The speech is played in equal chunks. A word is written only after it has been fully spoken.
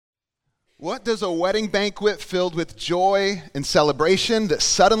What does a wedding banquet filled with joy and celebration that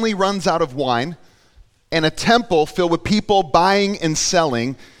suddenly runs out of wine, and a temple filled with people buying and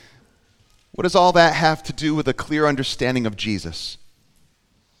selling, what does all that have to do with a clear understanding of Jesus?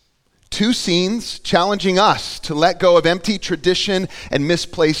 Two scenes challenging us to let go of empty tradition and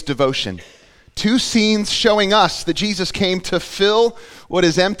misplaced devotion. Two scenes showing us that Jesus came to fill what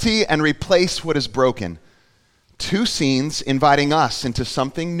is empty and replace what is broken. Two scenes inviting us into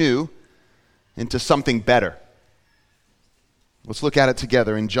something new, into something better. Let's look at it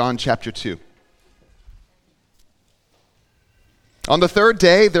together in John chapter 2. On the third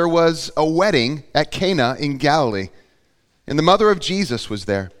day, there was a wedding at Cana in Galilee, and the mother of Jesus was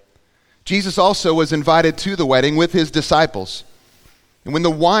there. Jesus also was invited to the wedding with his disciples. And when the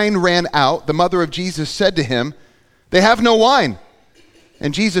wine ran out, the mother of Jesus said to him, "They have no wine."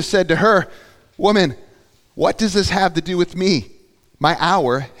 And Jesus said to her, "Woman, what does this have to do with me? My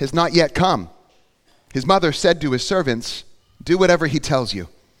hour has not yet come." His mother said to his servants, "Do whatever he tells you."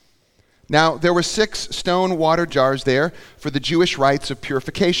 Now there were 6 stone water jars there for the Jewish rites of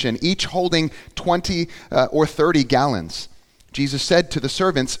purification, each holding 20 or 30 gallons. Jesus said to the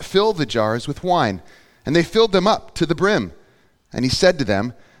servants, "Fill the jars with wine." And they filled them up to the brim. And he said to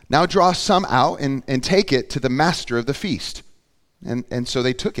them, "Now draw some out and take it to the master of the feast." And so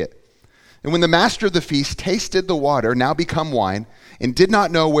they took it. And when the master of the feast tasted the water, now become wine, and did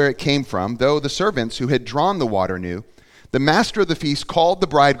not know where it came from, though the servants who had drawn the water knew, the master of the feast called the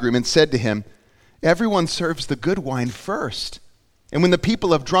bridegroom and said to him, "Everyone serves the good wine first, and when the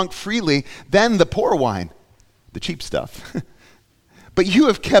people have drunk freely, then the poor wine, the cheap stuff. But you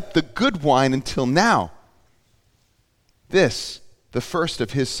have kept the good wine until now." This, the first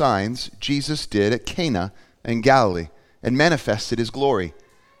of his signs, Jesus did at Cana in Galilee, and manifested his glory,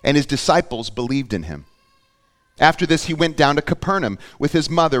 and his disciples believed in him. After this, he went down to Capernaum with his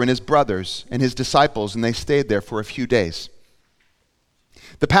mother and his brothers and his disciples, and they stayed there for a few days.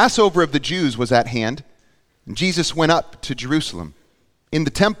 The Passover of the Jews was at hand, and Jesus went up to Jerusalem. In the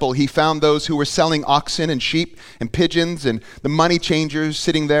temple, he found those who were selling oxen and sheep and pigeons and the money changers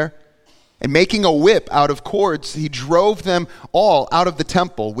sitting there. And making a whip out of cords, he drove them all out of the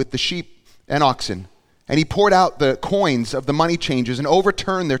temple with the sheep and oxen. And he poured out the coins of the money changers and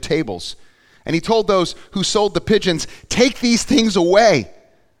overturned their tables. And he told those who sold the pigeons, "Take these things away.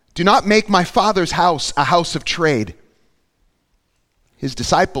 Do not make my Father's house a house of trade." His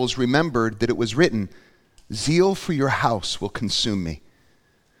disciples remembered that it was written, "Zeal for your house will consume me."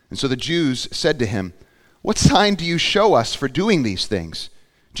 And so the Jews said to him, "What sign do you show us for doing these things?"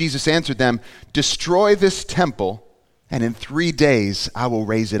 Jesus answered them, "Destroy this temple, and in 3 days I will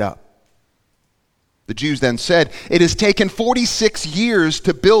raise it up." The Jews then said, "It has taken 46 years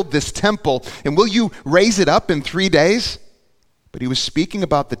to build this temple, and will you raise it up in 3 days?" But he was speaking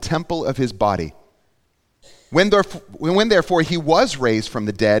about the temple of his body. When therefore he was raised from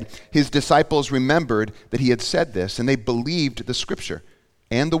the dead, his disciples remembered that he had said this, and they believed the scripture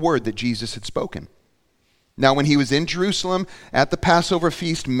and the word that Jesus had spoken. Now when he was in Jerusalem at the Passover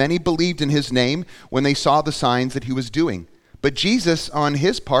feast, many believed in his name when they saw the signs that he was doing. But Jesus, on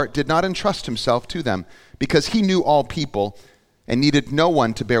his part, did not entrust himself to them, because he knew all people and needed no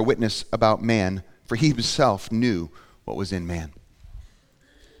one to bear witness about man, for he himself knew what was in man.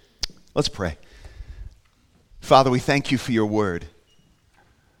 Let's pray. Father, we thank you for your word.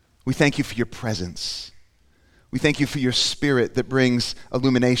 We thank you for your presence. We thank you for your spirit that brings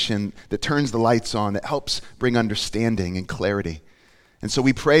illumination, that turns the lights on, that helps bring understanding and clarity. And so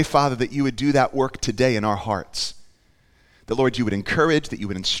we pray, Father, that you would do that work today in our hearts. That, Lord, you would encourage, that you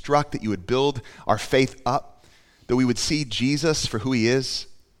would instruct, that you would build our faith up, that we would see Jesus for who he is,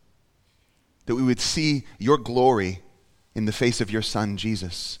 that we would see your glory in the face of your Son,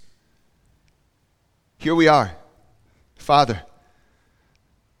 Jesus. Here we are, Father.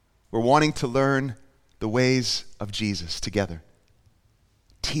 We're wanting to learn the ways of Jesus together.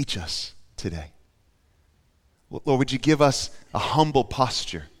 Teach us today. Lord, would you give us a humble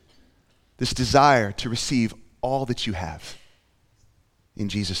posture, this desire to receive all that you have. In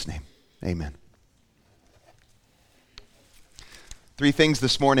Jesus' name, amen. 3 things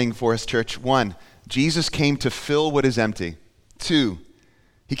this morning for us, church. 1, Jesus came to fill what is empty. 2,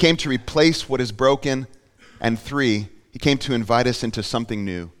 he came to replace what is broken. And 3, he came to invite us into something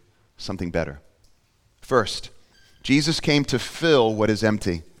new, something better. First, Jesus came to fill what is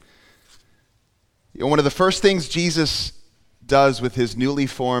empty. One of the first things Jesus does with his newly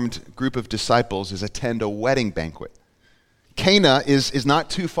formed group of disciples is attend a wedding banquet. Cana is not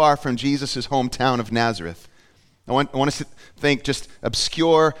too far from Jesus' hometown of Nazareth. I want us to think just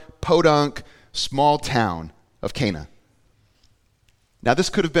obscure, podunk, small town of Cana. Now, this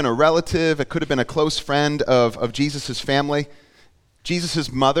could have been a relative, it could have been a close friend of Jesus' family.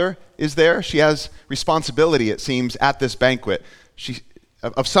 Jesus' mother is there. She has responsibility, it seems, at this banquet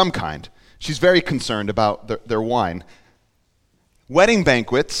of some kind. She's very concerned about their wine. Wedding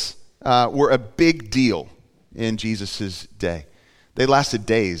banquets were a big deal in Jesus' day. They lasted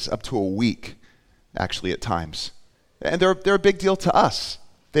days, up to a week, actually, at times. And they're a big deal to us.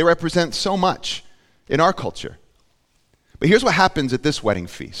 They represent so much in our culture. But here's what happens at this wedding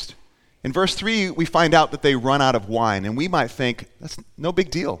feast. In verse 3, we find out that they run out of wine, and we might think, that's no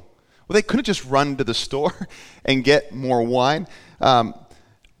big deal. Well, they couldn't just run to the store and get more wine.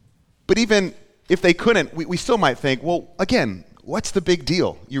 But even if they couldn't, we still might think, well, again, what's the big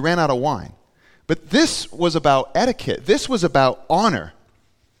deal? You ran out of wine. But this was about etiquette. This was about honor.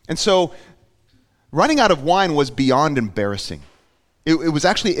 And so running out of wine was beyond embarrassing. It was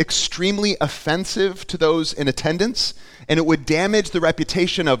actually extremely offensive to those in attendance, and it would damage the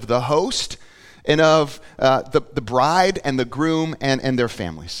reputation of the host and of the bride and the groom and their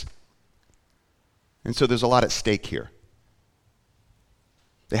families. And so there's a lot at stake here.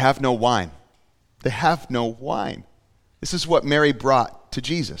 They have no wine. They have no wine. This is what Mary brought to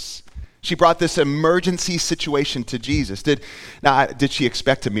Jesus. She brought this emergency situation to Jesus. Did she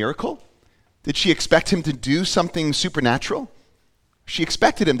expect a miracle? Did she expect him to do something supernatural? She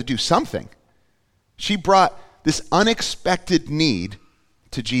expected him to do something. She brought this unexpected need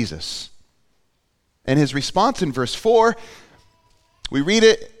to Jesus. And his response in verse 4, we read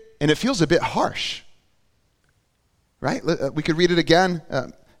it, and it feels a bit harsh. Right? We could read it again,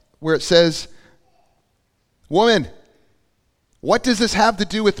 where it says, "Woman, what does this have to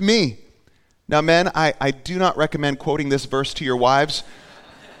do with me?" Now, men, I do not recommend quoting this verse to your wives.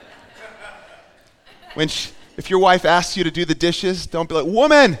 If your wife asks you to do the dishes, don't be like,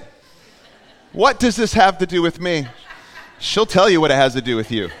 "Woman, what does this have to do with me?" She'll tell you what it has to do with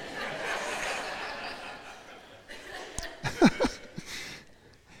you.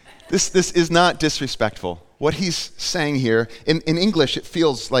 This is not disrespectful. What he's saying here, in English, it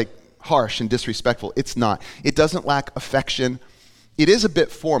feels like harsh and disrespectful. It's not. It doesn't lack affection. It is a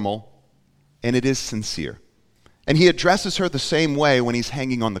bit formal, and it is sincere. And he addresses her the same way when he's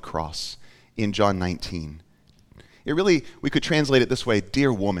hanging on the cross in John 19. We could translate it this way: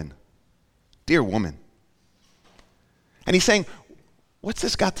 dear woman, dear woman. And he's saying, what's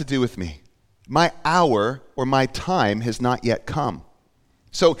this got to do with me? My hour or my time has not yet come.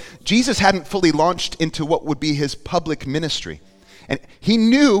 So Jesus hadn't fully launched into what would be his public ministry. And he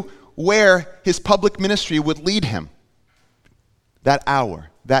knew where his public ministry would lead him. That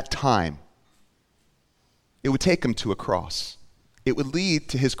hour, that time. It would take him to a cross. It would lead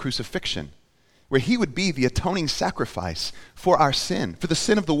to his crucifixion, where he would be the atoning sacrifice for our sin, for the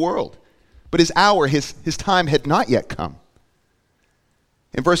sin of the world. But his hour, his time had not yet come.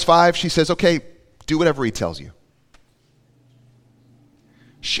 In verse 5, she says, okay, do whatever he tells you.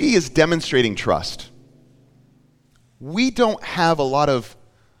 She is demonstrating trust. We don't have a lot of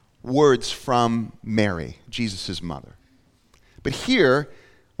words from Mary, Jesus' mother. But here,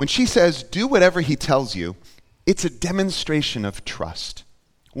 when she says, do whatever he tells you, it's a demonstration of trust.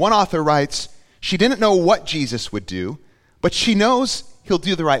 One author writes, she didn't know what Jesus would do, but she knows he'll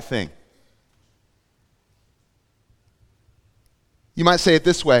do the right thing. You might say it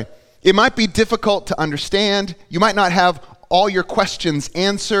this way: it might be difficult to understand. You might not have all your questions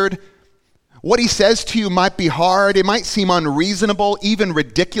answered. What he says to you might be hard. It might seem unreasonable, even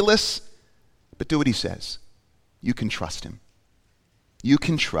ridiculous. But do what he says. You can trust him. You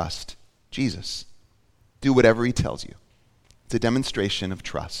can trust Jesus. Do whatever he tells you. It's a demonstration of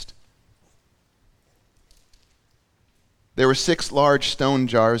trust. There were 6 large stone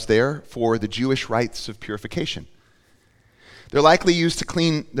jars there for the Jewish rites of purification. They're likely used to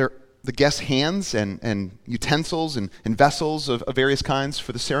clean the guests' hands and utensils and vessels of various kinds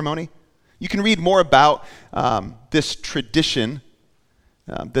for the ceremony. You can read more about this tradition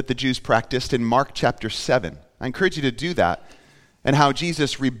that the Jews practiced in Mark chapter 7. I encourage you to do that, and how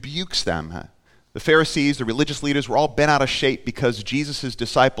Jesus rebukes them. The Pharisees, the religious leaders, were all bent out of shape because Jesus'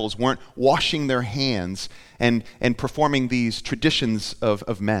 disciples weren't washing their hands and performing these traditions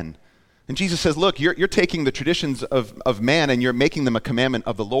of men. And Jesus says, look, you're taking the traditions of man and you're making them a commandment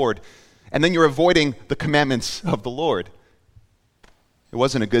of the Lord, and then you're avoiding the commandments of the Lord. It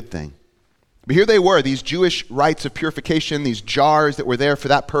wasn't a good thing. But here they were, these Jewish rites of purification, these jars that were there for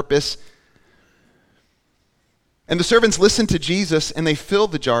that purpose. And the servants listened to Jesus, and they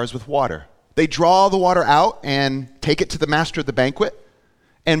filled the jars with water. They draw the water out and take it to the master of the banquet.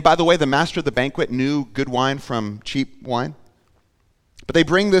 And by the way, the master of the banquet knew good wine from cheap wine. But they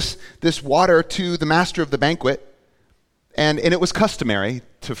bring this water to the master of the banquet, And it was customary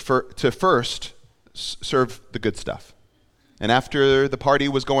to first serve the good stuff. And after the party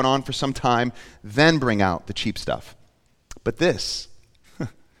was going on for some time, then bring out the cheap stuff. But this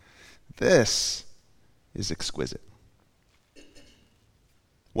is exquisite.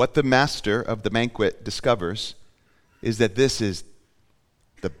 What the master of the banquet discovers is that this is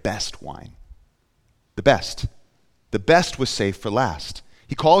the best wine. The best. The best was saved for last.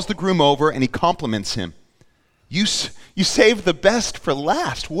 He calls the groom over and he compliments him. You saved the best for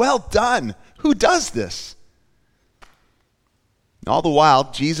last. Well done. Who does this? And all the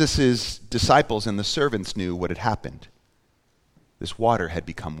while, Jesus' disciples and the servants knew what had happened. This water had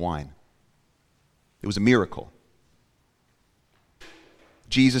become wine. It was a miracle.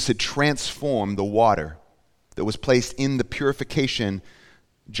 Jesus had transformed the water that was placed in the purification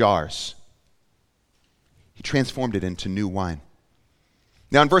jars. He transformed it into new wine.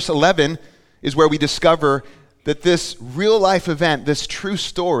 Now in verse 11 is where we discover that this real life event, this true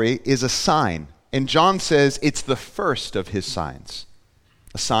story, is a sign. And John says it's the first of his signs.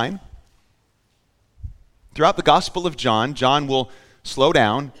 A sign? Throughout the Gospel of John, John will slow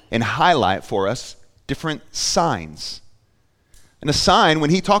down and highlight for us different signs. And a sign,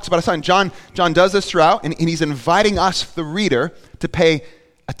 when he talks about a sign, John does this throughout, and he's inviting us, the reader, to pay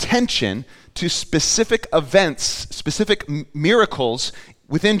attention to specific events, specific miracles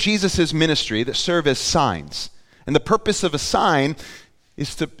within Jesus' ministry that serve as signs. And the purpose of a sign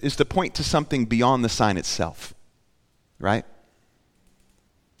is to point to something beyond the sign itself, right?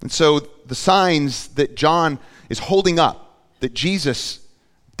 And so the signs that John is holding up, that Jesus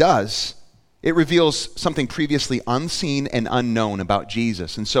does, it reveals something previously unseen and unknown about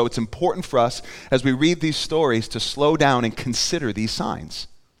Jesus. And so it's important for us, as we read these stories, to slow down and consider these signs.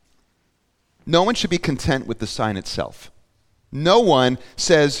 No one should be content with the sign itself. No one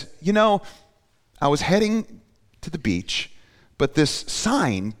says, I was heading to the beach, but this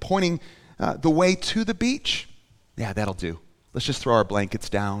sign pointing the way to the beach, yeah, that'll do. Let's just throw our blankets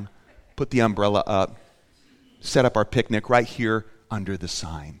down, put the umbrella up, set up our picnic right here under the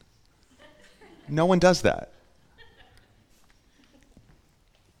sign. No one does that.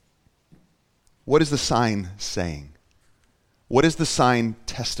 What is the sign saying? What is the sign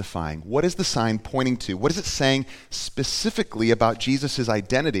testifying? What is the sign pointing to? What is it saying specifically about Jesus'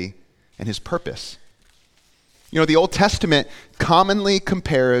 identity and his purpose? The Old Testament commonly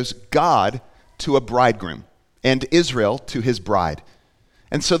compares God to a bridegroom and Israel to his bride.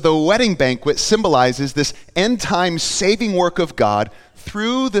 And so the wedding banquet symbolizes this end-time saving work of God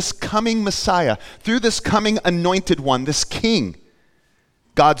through this coming Messiah, through this coming anointed one, this king,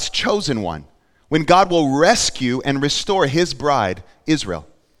 God's chosen one, when God will rescue and restore his bride, Israel.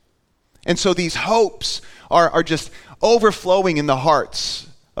 And so these hopes are just overflowing in the hearts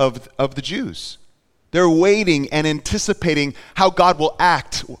of the Jews. They're waiting and anticipating how God will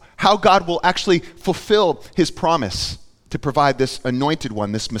act, how God will actually fulfill his promise to provide this anointed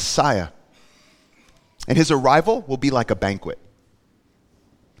one, this Messiah. And his arrival will be like a banquet.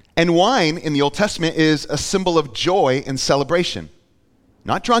 And wine in the Old Testament is a symbol of joy and celebration.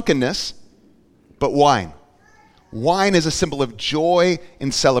 Not drunkenness, but wine. Wine is a symbol of joy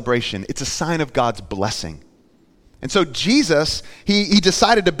and celebration. It's a sign of God's blessing. And so Jesus, he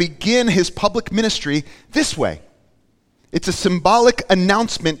decided to begin his public ministry this way. It's a symbolic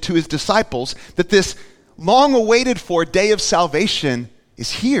announcement to his disciples that this long-awaited for day of salvation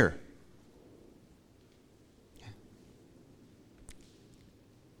is here.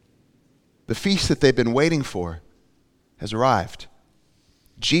 The feast that they've been waiting for has arrived.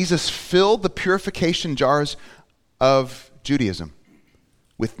 Jesus filled the purification jars of Judaism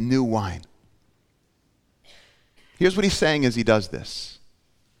with new wine. Here's what he's saying as he does this.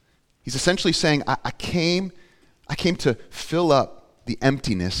 He's essentially saying, I came to fill up the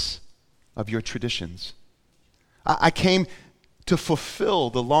emptiness of your traditions. I came to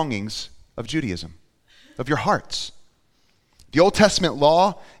fulfill the longings of Judaism, of your hearts. The Old Testament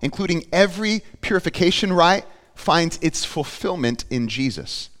law, including every purification rite, finds its fulfillment in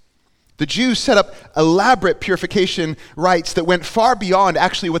Jesus. The Jews set up elaborate purification rites that went far beyond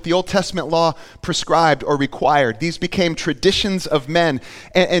actually what the Old Testament law prescribed or required. These became traditions of men.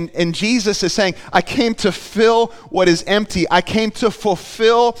 And Jesus is saying, I came to fill what is empty. I came to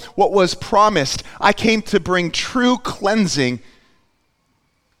fulfill what was promised. I came to bring true cleansing.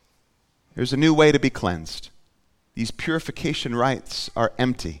 There's a new way to be cleansed. These purification rites are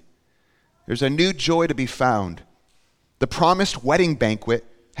empty. There's a new joy to be found. The promised wedding banquet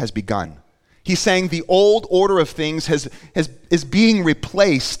has begun. He's saying the old order of things is being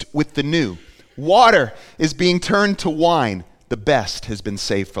replaced with the new. Water is being turned to wine. The best has been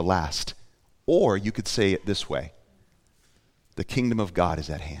saved for last. Or you could say it this way. the kingdom of God is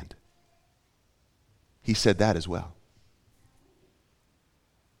at hand. He said that as well.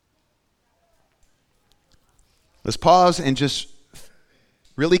 Let's pause and just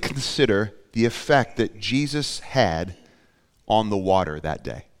really consider the effect that Jesus had on the water that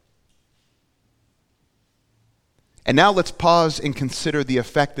day. And now let's pause and consider the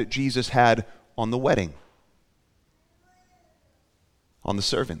effect that Jesus had on the wedding, on the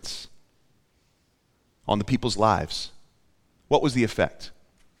servants, on the people's lives. What was the effect?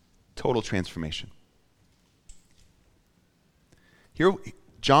 Total transformation. Here,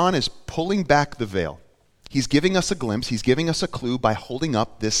 John is pulling back the veil. He's giving us a glimpse, he's giving us a clue by holding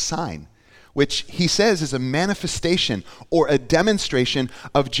up this sign, which he says is a manifestation or a demonstration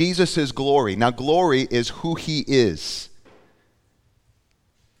of Jesus' glory. Now, glory is who he is.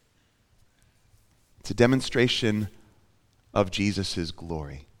 It's a demonstration of Jesus'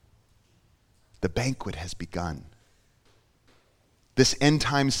 glory. The banquet has begun. This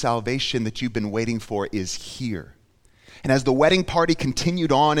end-time salvation that you've been waiting for is here. And as the wedding party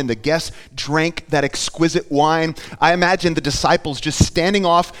continued on and the guests drank that exquisite wine, I imagine the disciples just standing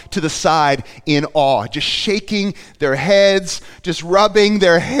off to the side in awe, just shaking their heads, just rubbing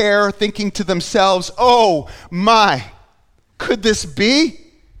their hair, thinking to themselves, oh my, could this be?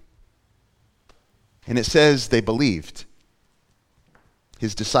 And it says they believed.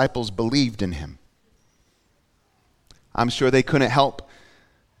 His disciples believed in him. I'm sure they couldn't help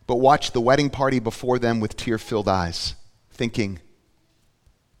but watch the wedding party before them with tear-filled eyes, thinking,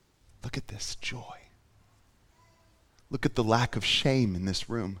 look at this joy. Look at the lack of shame in this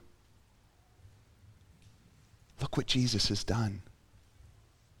room. Look what Jesus has done.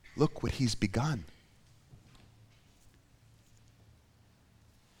 Look what he's begun.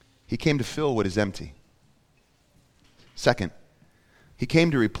 He came to fill what is empty. Second, he came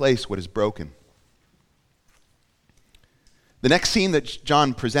to replace what is broken. The next scene that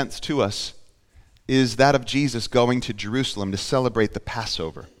John presents to us is that of Jesus going to Jerusalem to celebrate the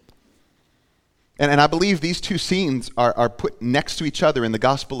Passover. And I believe these two scenes are put next to each other in the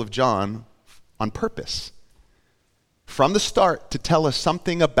Gospel of John on purpose. From the start to tell us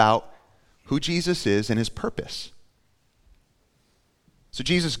something about who Jesus is and his purpose. So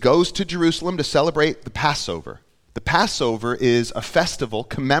Jesus goes to Jerusalem to celebrate the Passover. The Passover is a festival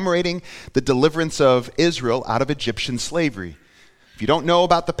commemorating the deliverance of Israel out of Egyptian slavery. If you don't know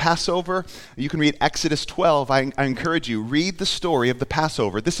about the Passover, you can read Exodus 12. I encourage you, read the story of the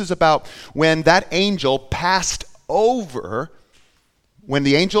Passover. This is about when that angel passed over, when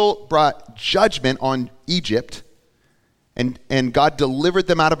the angel brought judgment on Egypt, and God delivered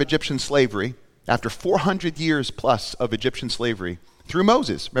them out of Egyptian slavery after 400 years plus of Egyptian slavery through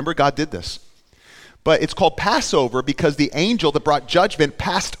Moses. Remember, God did this. But it's called Passover because the angel that brought judgment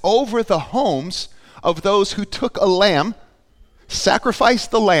passed over the homes of those who took a lamb, sacrificed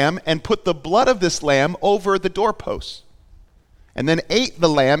the lamb, and put the blood of this lamb over the doorposts, and then ate the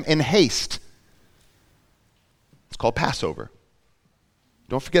lamb in haste. It's called Passover.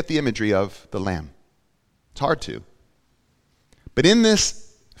 Don't forget the imagery of the lamb. It's hard to. But in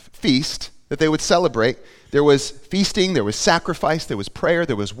this feast that they would celebrate, there was feasting, there was sacrifice, there was prayer,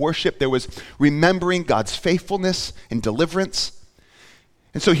 there was worship, there was remembering God's faithfulness and deliverance.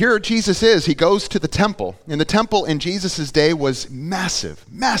 And so here Jesus is. He goes to the temple. And the temple in Jesus' day was massive,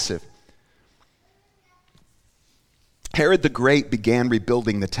 massive. Herod the Great began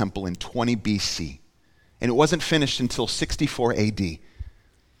rebuilding the temple in 20 BC. And it wasn't finished until 64 AD. And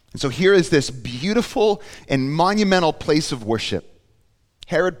so here is this beautiful and monumental place of worship.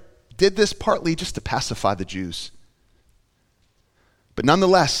 Herod did this partly just to pacify the Jews. But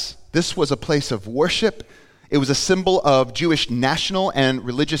nonetheless, this was a place of worship. It was a symbol of Jewish national and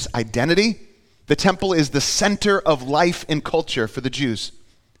religious identity. The temple is the center of life and culture for the Jews.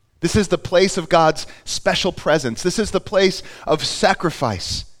 This is the place of God's special presence. This is the place of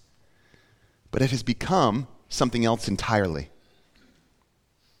sacrifice. But it has become something else entirely.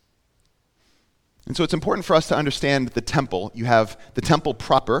 And so it's important for us to understand the temple. You have the temple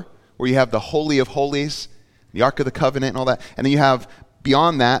proper, where you have the Holy of Holies, the Ark of the Covenant and all that. And then you have,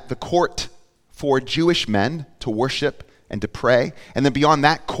 beyond that, the court for Jewish men to worship and to pray. And then beyond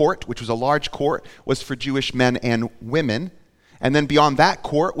that court, which was a large court, was for Jewish men and women. And then beyond that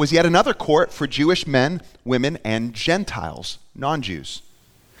court was yet another court for Jewish men, women, and Gentiles, non-Jews.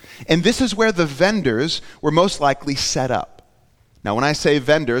 And this is where the vendors were most likely set up. Now, when I say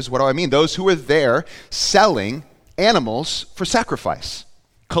vendors, what do I mean? Those who were there selling animals for sacrifice,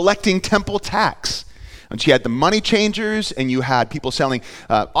 collecting temple tax. And you had the money changers, and you had people selling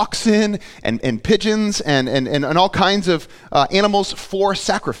oxen and pigeons and all kinds of animals for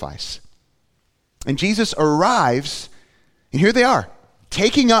sacrifice. And Jesus arrives And here they are,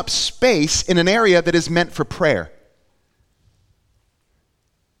 taking up space in an area that is meant for prayer.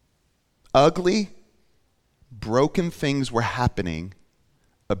 Ugly, broken things were happening,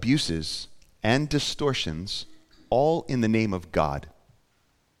 abuses and distortions, all in the name of God.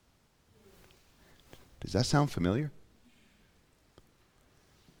 Does that sound familiar?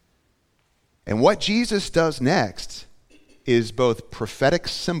 And what Jesus does next is both prophetic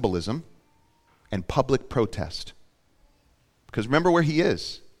symbolism and public protest. Because remember where he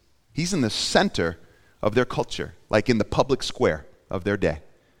is. He's in the center of their culture, like in the public square of their day.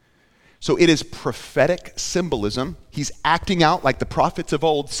 So it is prophetic symbolism. He's acting out like the prophets of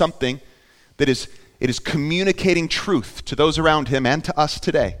old, something that it is communicating truth to those around him and to us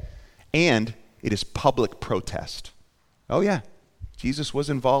today. And it is public protest. Oh yeah, Jesus was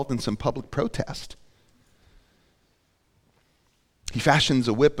involved in some public protest. He fashions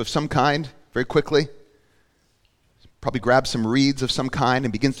a whip of some kind very quickly. Probably grabs some reeds of some kind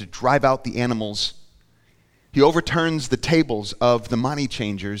and begins to drive out the animals. He overturns the tables of the money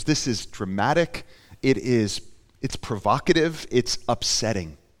changers. This is dramatic. It's provocative. It's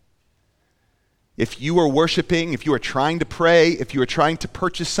upsetting. If you were worshiping, if you were trying to pray, if you were trying to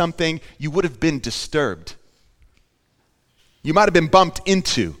purchase something, you would have been disturbed. You might have been bumped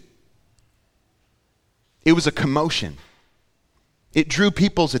into. It was a commotion. It drew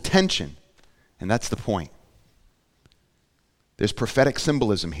people's attention. And that's the point. There's prophetic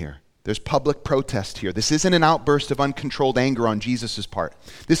symbolism here. There's public protest here. This isn't an outburst of uncontrolled anger on Jesus' part.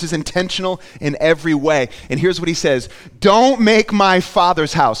 This is intentional in every way. And here's what he says: don't make my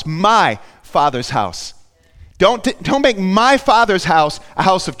Father's house, Don't make my Father's house a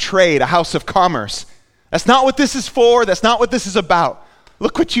house of trade, a house of commerce. That's not what this is for. That's not what this is about.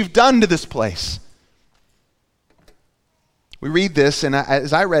 Look what you've done to this place. We read this, and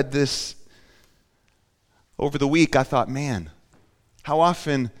as I read this over the week, I thought, man, how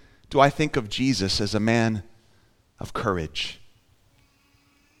often do I think of Jesus as a man of courage?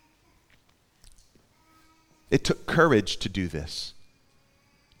 It took courage to do this,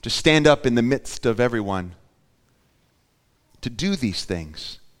 to stand up in the midst of everyone, to do these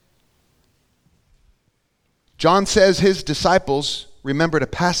things. John says his disciples remembered a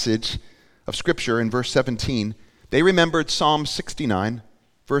passage of Scripture in verse 17. They remembered Psalm 69,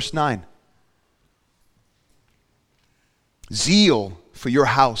 verse 9. Zeal for your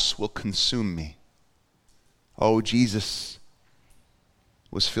house will consume me. Oh, Jesus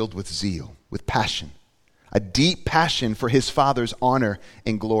was filled with zeal, with passion, a deep passion for his Father's honor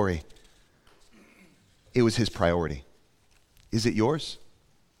and glory. It was his priority. Is it yours?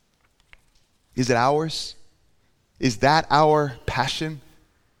 Is it ours? Is that our passion?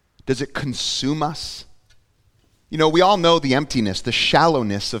 Does it consume us? You know, we all know the emptiness, the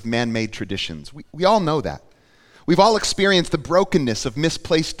shallowness of man-made traditions. We all know that. We've all experienced the brokenness of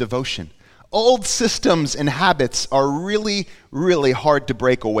misplaced devotion. Old systems and habits are really, really hard to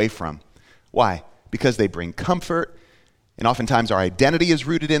break away from. Why? Because they bring comfort, and oftentimes our identity is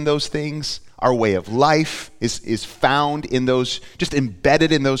rooted in those things. Our way of life is found in those, just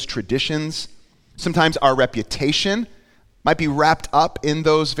embedded in those traditions. Sometimes our reputation might be wrapped up in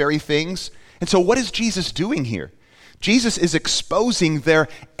those very things. And so what is Jesus doing here? Jesus is exposing their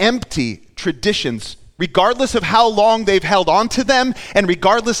empty traditions, regardless of how long they've held on to them and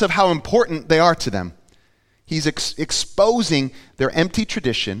regardless of how important they are to them. He's exposing their empty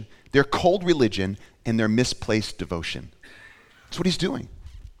tradition, their cold religion, and their misplaced devotion. That's what he's doing.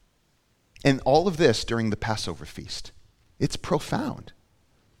 And all of this during the Passover feast. It's profound.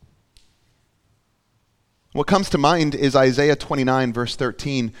 What comes to mind is Isaiah 29, verse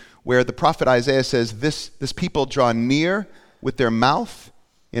 13, where the prophet Isaiah says, this people draw near with their mouth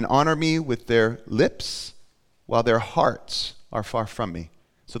and honor me with their lips, while their hearts are far from me.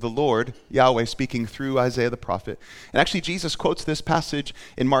 So the Lord, Yahweh, speaking through Isaiah the prophet. And actually Jesus quotes this passage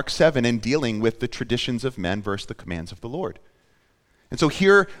in Mark 7 in dealing with the traditions of men versus the commands of the Lord. And so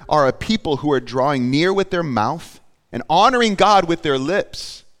here are a people who are drawing near with their mouth and honoring God with their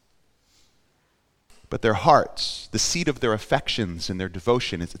lips. But their hearts, the seat of their affections and their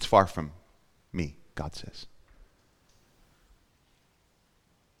devotion, it's far from me, God says.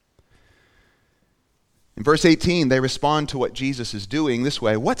 In verse 18, they respond to what Jesus is doing this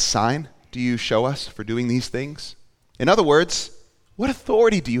way: what sign do you show us for doing these things? In other words, what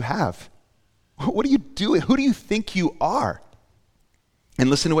authority do you have? What are you doing? Who do you think you are? And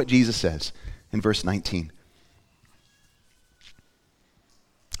listen to what Jesus says in verse 19.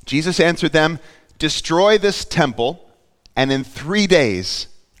 Jesus answered them, "Destroy this temple, and in 3 days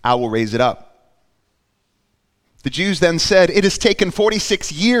I will raise it up." The Jews then said, "It has taken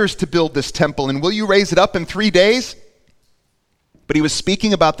 46 years to build this temple, and will you raise it up in 3 days?" but he was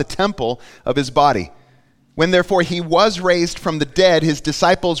speaking about the temple of his body. When therefore he was raised from the dead, his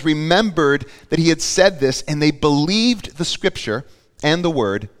disciples remembered that he had said this, and they believed the scripture and the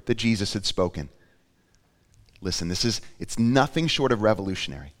word that Jesus had spoken. Listen, it's nothing short of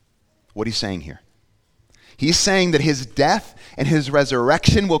revolutionary. What he's saying here. He's saying that his death and his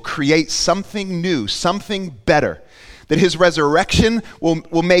resurrection will create something new, something better. That his resurrection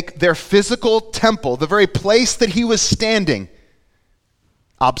will make their physical temple, the very place that he was standing,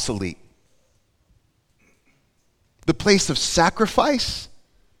 obsolete. The place of sacrifice,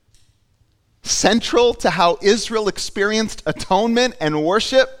 central to how Israel experienced atonement and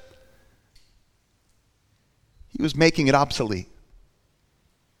worship, he was making it obsolete.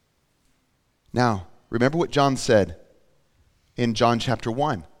 Now, remember what John said in John chapter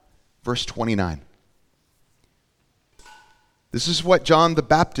 1, verse 29. This is what John the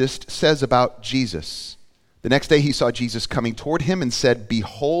Baptist says about Jesus. The next day he saw Jesus coming toward him and said,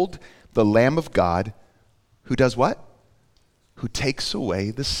 "Behold, the Lamb of God, who does what? Who takes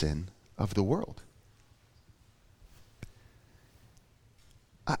away the sin of the world."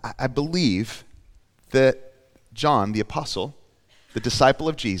 I believe that John, the apostle, the disciple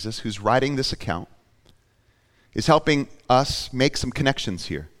of Jesus, who's writing this account, is helping us make some connections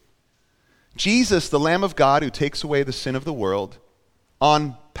here. Jesus, the Lamb of God who takes away the sin of the world,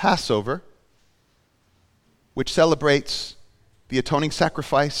 on Passover, which celebrates the atoning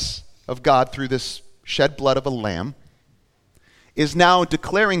sacrifice of God through this shed blood of a lamb, is now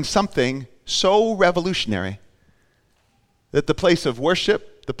declaring something so revolutionary that the place of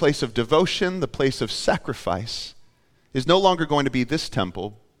worship, the place of devotion, the place of sacrifice is no longer going to be this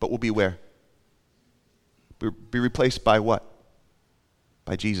temple, but will be where? Be replaced by what?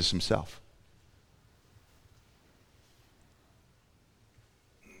 By Jesus himself.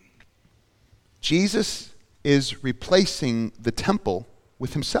 Jesus is replacing the temple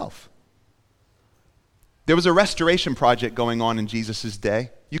with himself. There was a restoration project going on in Jesus'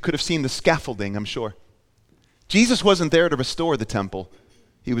 day. You could have seen the scaffolding, I'm sure. Jesus wasn't there to restore the temple.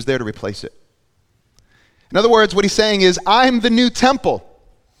 He was there to replace it. In other words, what he's saying is, I'm the new temple.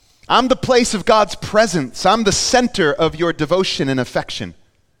 I'm the place of God's presence. I'm the center of your devotion and affection.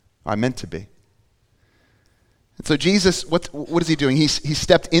 I'm meant to be. And so Jesus, what is he doing? He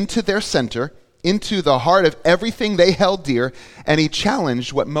stepped into their center, into the heart of everything they held dear, and he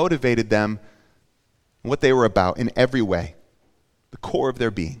challenged what motivated them, what they were about in every way, the core of their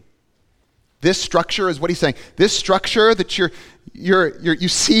being. This structure is what he's saying. This structure that you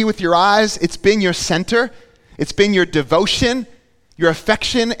see with your eyes, it's been your center, it's been your devotion, your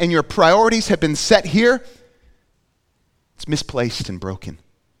affection, and your priorities have been set here. It's misplaced and broken.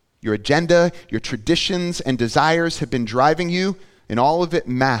 Your agenda, your traditions and desires have been driving you, and all of it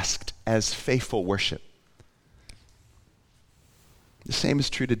masked as faithful worship. The same is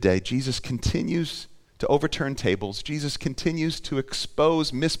true today. Jesus continues to overturn tables. Jesus continues to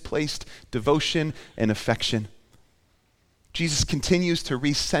expose misplaced devotion and affection. Jesus continues to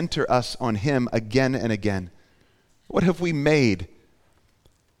recenter us on him again and again. What have we made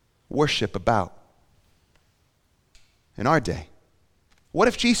worship about in our day? What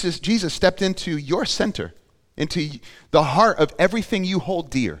if Jesus stepped into your center, into the heart of everything you hold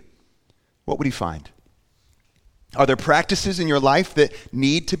dear? What would he find? Are there practices in your life that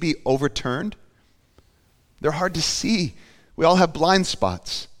need to be overturned? They're hard to see. We all have blind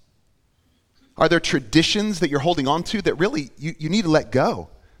spots. Are there traditions that you're holding on to that really you need to let go?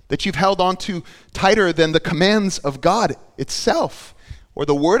 That you've held on to tighter than the commands of God itself or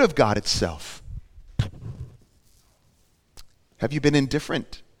the Word of God itself? Have you been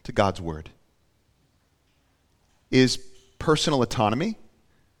indifferent to God's Word? Is personal autonomy,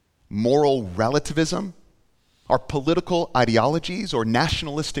 moral relativism, our political ideologies or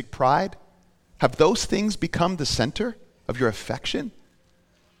nationalistic pride, have those things become the center of your affection?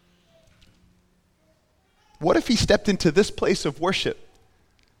 What if he stepped into this place of worship,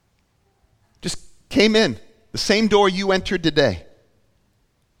 just came in, the same door you entered today?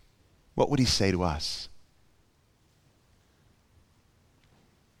 What would he say to us?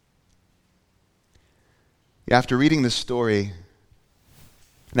 After reading this story,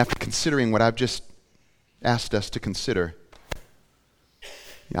 and after considering what I've just asked us to consider,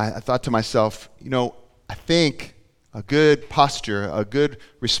 I thought to myself, I think a good posture, a good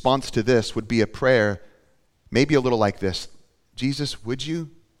response to this would be a prayer, maybe a little like this. Jesus, would you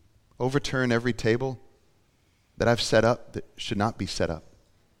overturn every table that I've set up that should not be set up?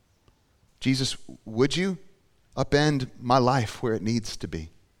 Jesus, would you upend my life where it needs to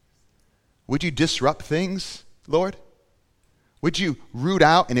be? Would you disrupt things, Lord? Would you root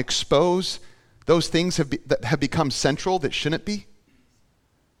out and expose those things that have become central that shouldn't be?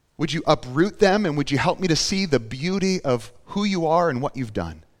 Would you uproot them, and would you help me to see the beauty of who you are and what you've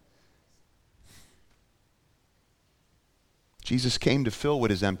done? Jesus came to fill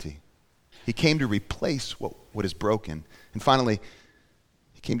what is empty. He came to replace what is broken. And finally,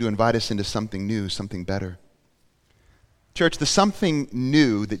 he came to invite us into something new, something better. Church, the something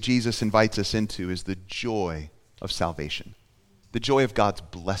new that Jesus invites us into is the joy of salvation. The joy of God's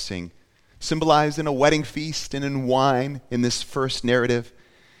blessing, symbolized in a wedding feast and in wine in this first narrative.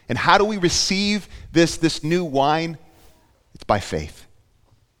 And how do we receive this new wine? It's by faith.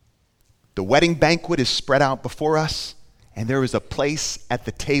 The wedding banquet is spread out before us, and there is a place at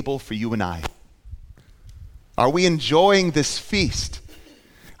the table for you and I. Are we enjoying this feast?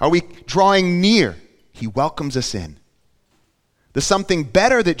 Are we drawing near? He welcomes us in. The something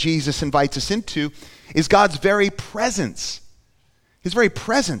better that Jesus invites us into is God's very presence. His very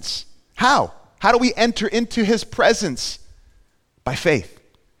presence. How? How do we enter into his presence? By faith.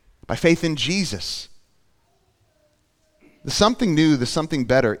 By faith in Jesus. The something new, the something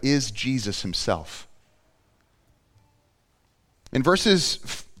better is Jesus himself. In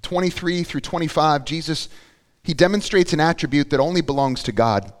verses 23 through 25, Jesus, he demonstrates an attribute that only belongs to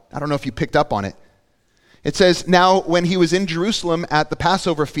God. I don't know if you picked up on it. It says, "Now when he was in Jerusalem at the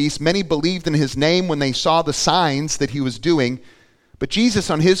Passover feast, many believed in his name when they saw the signs that he was doing. But Jesus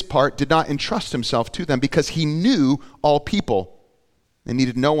on his part did not entrust himself to them because he knew all people and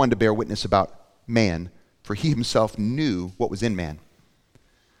needed no one to bear witness about man, for he himself knew what was in man."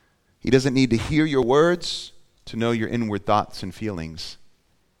 He doesn't need to hear your words to know your inward thoughts and feelings.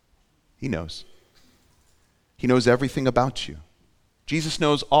 He knows. He knows everything about you. Jesus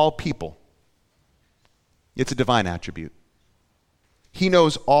knows all people. It's a divine attribute. He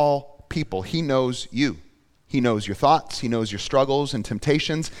knows all people. He knows you. He knows your thoughts. He knows your struggles and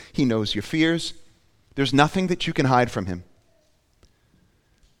temptations. He knows your fears. There's nothing that you can hide from him.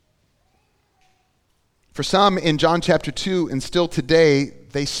 For some in John chapter 2 and still today,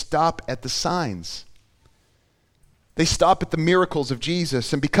 they stop at the signs. They stop at the miracles of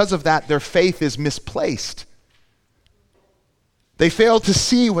Jesus, and because of that, their faith is misplaced. They fail to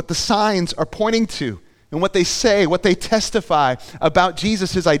see what the signs are pointing to and what they say, what they testify about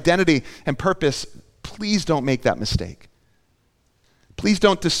Jesus' identity and purpose. Please don't make that mistake. Please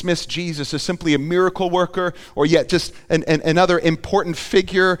don't dismiss Jesus as simply a miracle worker or yet just another important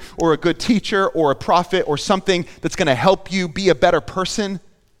figure or a good teacher or a prophet or something that's going to help you be a better person.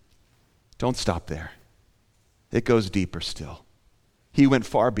 Don't stop there. It goes deeper still. He went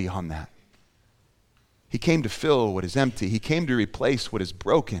far beyond that. He came to fill what is empty. He came to replace what is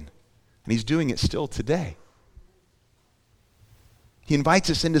broken. And he's doing it still today. He invites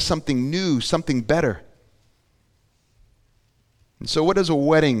us into something new, something better. And so what does a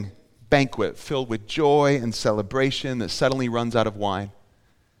wedding banquet filled with joy and celebration that suddenly runs out of wine,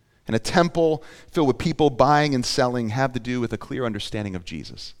 and a temple filled with people buying and selling have to do with a clear understanding of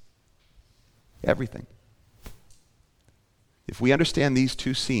Jesus? Everything. If we understand these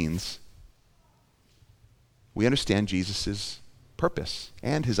two scenes, we understand Jesus' purpose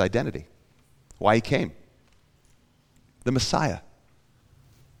and his identity, why he came. The Messiah,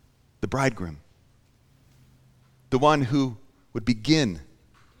 the bridegroom, the one who would begin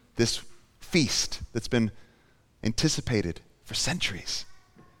this feast that's been anticipated for centuries.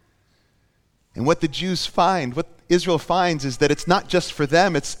 And what the Jews find, what Israel finds, is that it's not just for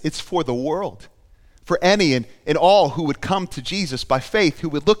them, it's for the world. For any and all who would come to Jesus by faith, who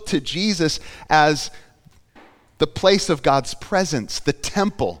would look to Jesus as the place of God's presence, the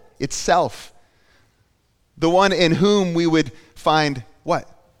temple itself, the one in whom we would find what?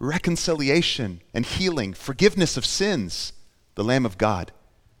 Reconciliation and healing, forgiveness of sins, the Lamb of God,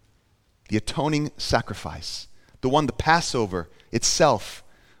 the atoning sacrifice, the one the Passover itself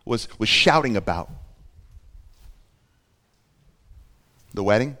was shouting about. The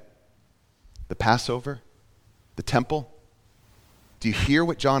wedding, the Passover, the temple. Do you hear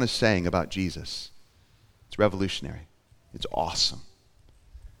what John is saying about Jesus? It's revolutionary. It's awesome.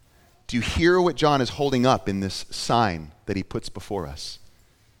 Do you hear what John is holding up in this sign that he puts before us?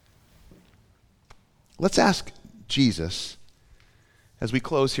 Let's ask Jesus, as we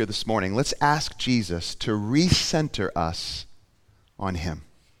close here this morning, let's ask Jesus to recenter us on him,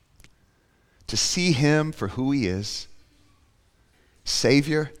 to see him for who he is,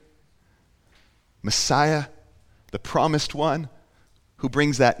 Savior, Messiah, the promised one, who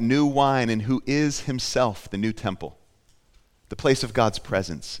brings that new wine and who is himself the new temple, the place of God's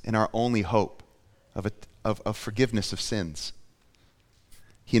presence and our only hope of forgiveness of sins.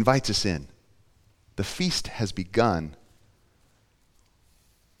 He invites us in. The feast has begun.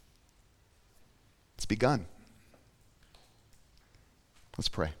 It's begun. Let's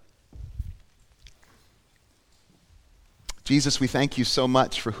pray. Jesus, we thank you so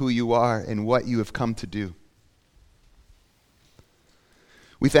much for who you are and what you have come to do.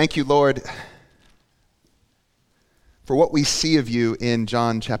 We thank you, Lord, for what we see of you in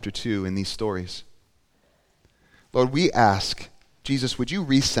John chapter 2 in these stories. Lord, we ask, Jesus, would you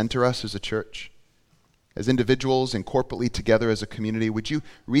recenter us as a church, as individuals and corporately together as a community? Would you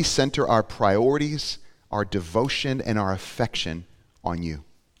recenter our priorities, our devotion, and our affection on you?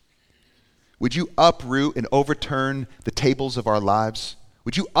 Would you uproot and overturn the tables of our lives?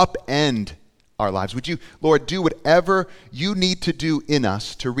 Would you upend our lives? Would you, Lord, do whatever you need to do in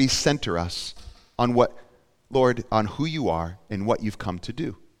us to recenter us on what, Lord, on who you are and what you've come to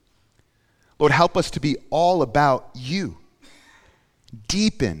do? Lord, help us to be all about you.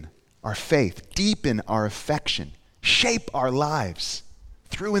 Deepen our faith, deepen our affection, shape our lives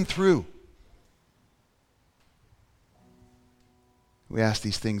through and through. We ask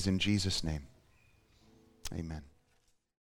these things in Jesus' name. Amen.